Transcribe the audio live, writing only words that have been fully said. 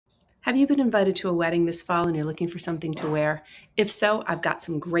Have you been invited to a wedding this fall and you're looking for something to wear? If so, I've got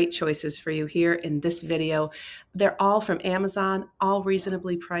some great choices for you here in this video. They're all from Amazon, all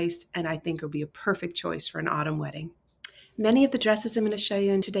reasonably priced, and I think will be a perfect choice for an autumn wedding. Many of the dresses I'm going to show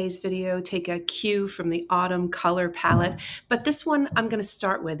you in today's video take a cue from the autumn color palette, but this one I'm going to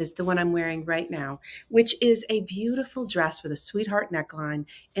start with is the one I'm wearing right now, which is a beautiful dress with a sweetheart neckline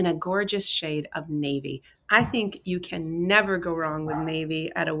in a gorgeous shade of navy. I think you can never go wrong with navy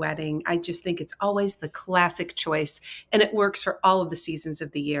at a wedding. I just think it's always the classic choice, and it works for all of the seasons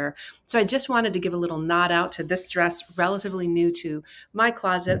of the year. So I just wanted to give a little nod out to this dress, relatively new to my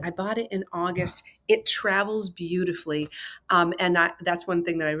closet. I bought it in August. It travels beautifully. That's one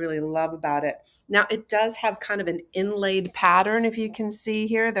thing that I really love about it. Now, it does have kind of an inlaid pattern, if you can see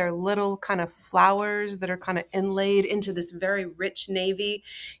here. They're little kind of flowers that are kind of inlaid into this very rich navy.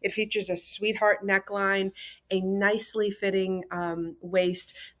 It features a sweetheart neckline, a nicely fitting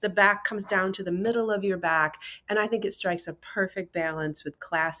waist. The back comes down to the middle of your back, and I think it strikes a perfect balance with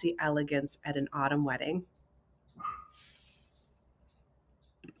classy elegance at an autumn wedding.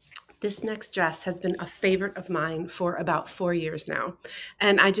 This next dress has been a favorite of mine for about 4 years now,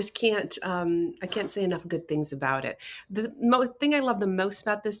 and I just can't say enough good things about it. The thing I love the most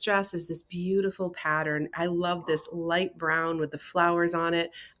about this dress is this beautiful pattern. I love this light brown with the flowers on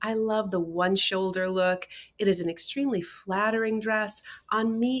it. I love the one shoulder look. It is an extremely flattering dress.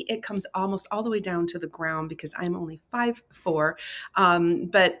 On me, it comes almost all the way down to the ground because I'm only 5'4".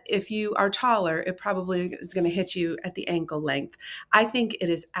 But if you are taller, it probably is going to hit you at the ankle length. I think it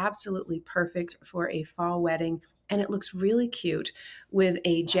is absolutely perfect for a fall wedding, and it looks really cute with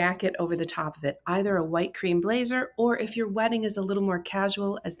a jacket over the top of it, either a white cream blazer, or if your wedding is a little more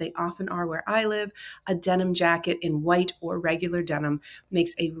casual, as they often are where I live, a denim jacket in white or regular denim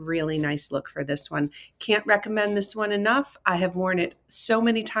makes a really nice look for this one. Can't recommend this one enough. I have worn it so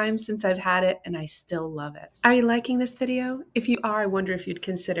many times since I've had it, and I still love it. Are you liking this video? If you are, I wonder if you'd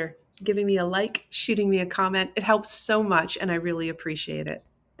consider giving me a like, shooting me a comment. It helps so much, and I really appreciate it.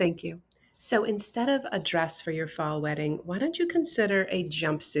 Thank you. So instead of a dress for your fall wedding, why don't you consider a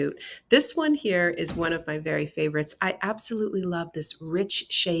jumpsuit? This one here is one of my very favorites. I absolutely love this rich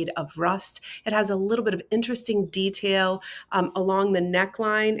shade of rust. It has a little bit of interesting detail along the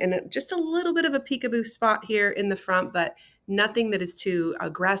neckline and just a little bit of a peekaboo spot here in the front, but nothing that is too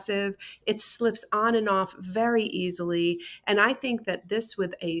aggressive. It slips on and off very easily. And I think that this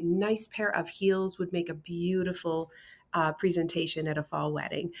with a nice pair of heels would make a beautiful presentation at a fall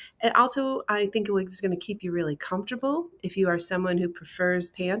wedding. And also, I think it's going to keep you really comfortable if you are someone who prefers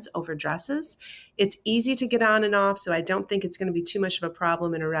pants over dresses. It's easy to get on and off, so I don't think it's going to be too much of a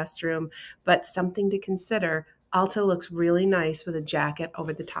problem in a restroom, but something to consider. Also looks really nice with a jacket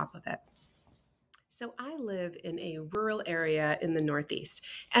over the top of it. So I live in a rural area in the Northeast,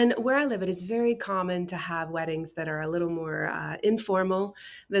 and where I live, it is very common to have weddings that are a little more informal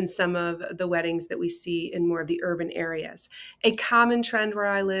than some of the weddings that we see in more of the urban areas. A common trend where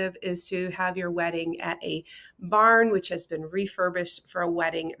I live is to have your wedding at a barn, which has been refurbished for a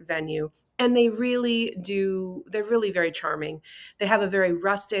wedding venue. And they're really very charming. They have a very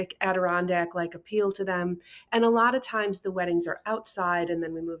rustic Adirondack-like appeal to them. And a lot of times the weddings are outside and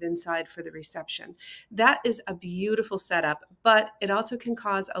then we move inside for the reception. That is a beautiful setup, but it also can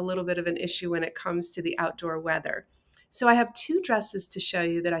cause a little bit of an issue when it comes to the outdoor weather. So I have two dresses to show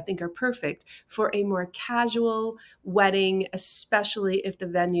you that I think are perfect for a more casual wedding, especially if the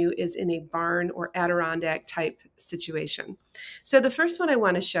venue is in a barn or Adirondack type situation. So the first one I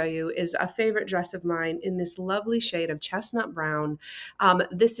want to show you is a favorite dress of mine in this lovely shade of chestnut brown.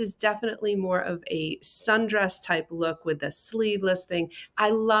 This is definitely more of a sundress type look with the sleeveless thing. I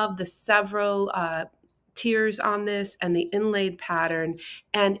love the several tiers on this and the inlaid pattern,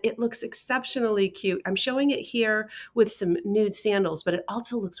 and it looks exceptionally cute. I'm showing it here with some nude sandals, but it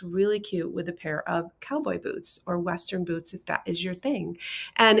also looks really cute with a pair of cowboy boots or Western boots if that is your thing.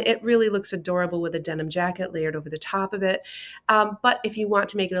 And it really looks adorable with a denim jacket layered over the top of it. But if you want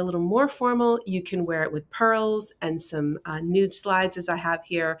to make it a little more formal, you can wear it with pearls and some nude slides as I have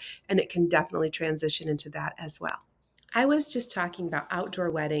here, and it can definitely transition into that as well. I was just talking about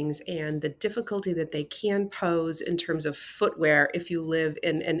outdoor weddings and the difficulty that they can pose in terms of footwear if you live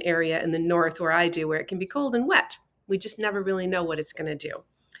in an area in the north where I do, where it can be cold and wet. We just never really know what it's going to do.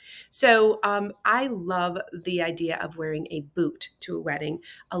 So I love the idea of wearing a boot to a wedding,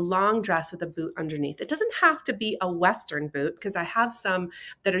 a long dress with a boot underneath. It doesn't have to be a Western boot because I have some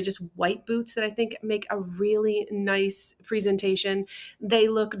that are just white boots that I think make a really nice presentation. They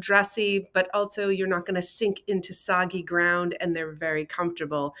look dressy, but also you're not going to sink into soggy ground, and they're very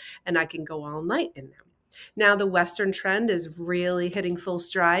comfortable, and I can go all night in them. Now, the Western trend is really hitting full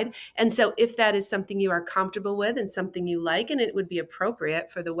stride. And so, if that is something you are comfortable with and something you like, and it would be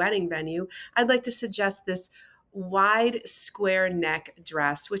appropriate for the wedding venue, I'd like to suggest this wide square neck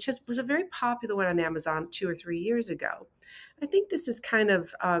dress, which was a very popular one on Amazon 2 or 3 years ago. I think this is kind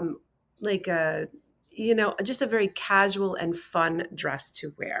of like a, just a very casual and fun dress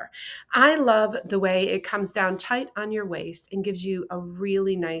to wear. I love the way it comes down tight on your waist and gives you a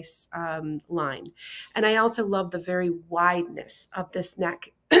really nice line. And I also love the very wideness of this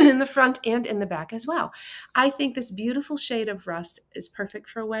neck in the front and in the back as well. I think this beautiful shade of rust is perfect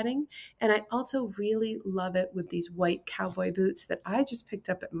for a wedding. And I also really love it with these white cowboy boots that I just picked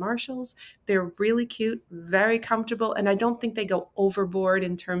up at Marshall's. They're really cute, very comfortable, and I don't think they go overboard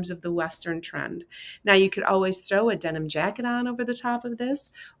in terms of the Western trend. Now, you could always throw a denim jacket on over the top of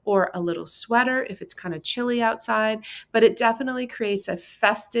this or a little sweater if it's kind of chilly outside, but it definitely creates a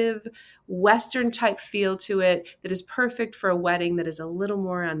festive Western type feel to it that is perfect for a wedding that is a little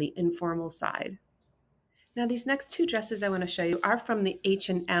more on the informal side. Now, these next two dresses I want to show you are from the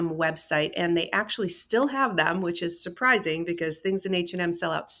H&M website, and they actually still have them, which is surprising because things in H&M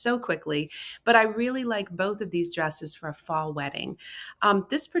sell out so quickly. But I really like both of these dresses for a fall wedding.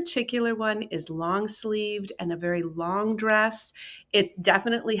 This particular one is long sleeved and a very long dress. It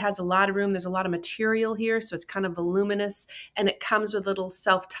definitely has a lot of room. There's a lot of material here, so it's kind of voluminous, and it comes with a little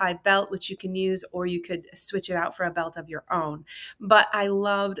self-tie belt, which you can use, or you could switch it out for a belt of your own. But I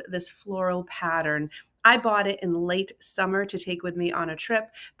loved this floral pattern. I bought it in late summer to take with me on a trip,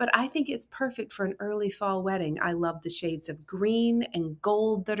 but I think it's perfect for an early fall wedding. I love the shades of green and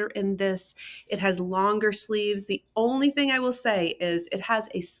gold that are in this. It has longer sleeves. The only thing I will say is it has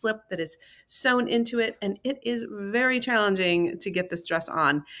a slip that is sewn into it, and it is very challenging to get this dress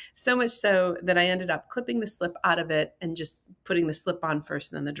on. So much so that I ended up clipping the slip out of it and just putting the slip on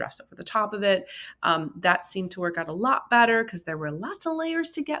first and then the dress over the top of it. That seemed to work out a lot better because there were lots of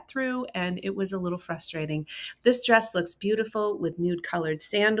layers to get through, and it was a little frustrating. This dress looks beautiful with nude colored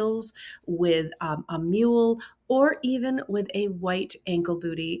sandals, with a mule, or even with a white ankle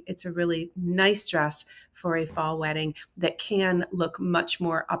bootie. It's a really nice dress for a fall wedding that can look much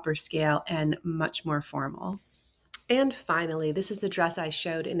more upper scale and much more formal. And finally, this is a dress I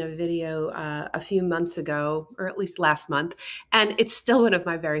showed in a video a few months ago, or at least last month, and it's still one of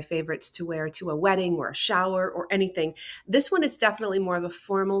my very favorites to wear to a wedding or a shower or anything. This one is definitely more of a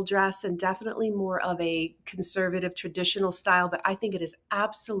formal dress and definitely more of a conservative traditional style, but I think it is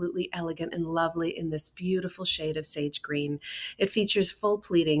absolutely elegant and lovely in this beautiful shade of sage green. It features full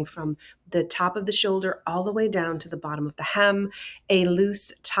pleating from the top of the shoulder all the way down to the bottom of the hem, a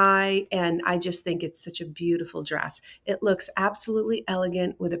loose tie, and I just think it's such a beautiful dress. It looks absolutely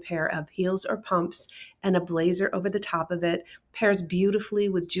elegant with a pair of heels or pumps and a blazer over the top of it, pairs beautifully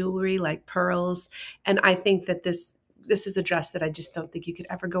with jewelry like pearls, and I think that this is a dress that I just don't think you could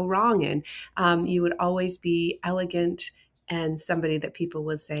ever go wrong in. You would always be elegant and somebody that people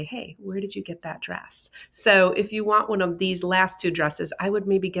would say, hey, where did you get that dress? So if you want one of these last two dresses, I would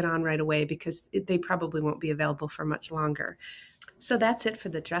maybe get on right away because they probably won't be available for much longer. So that's it for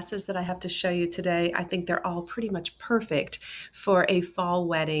the dresses that I have to show you today. I think they're all pretty much perfect for a fall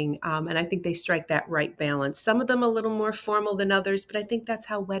wedding, and I think they strike that right balance. Some of them a little more formal than others, but I think that's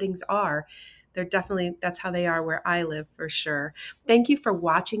how weddings are. That's how they are where I live for sure. Thank you for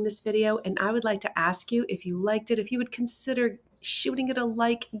watching this video, and I would like to ask you if you liked it, if you would consider shooting it a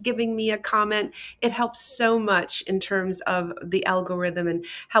like, giving me a comment. It helps so much in terms of the algorithm and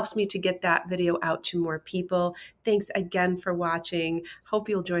helps me to get that video out to more people. Thanks again for watching. Hope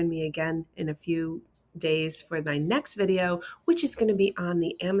you'll join me again in a few days for my next video, which is going to be on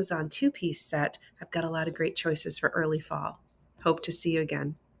the Amazon two-piece set. I've got a lot of great choices for early fall. Hope to see you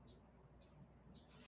again.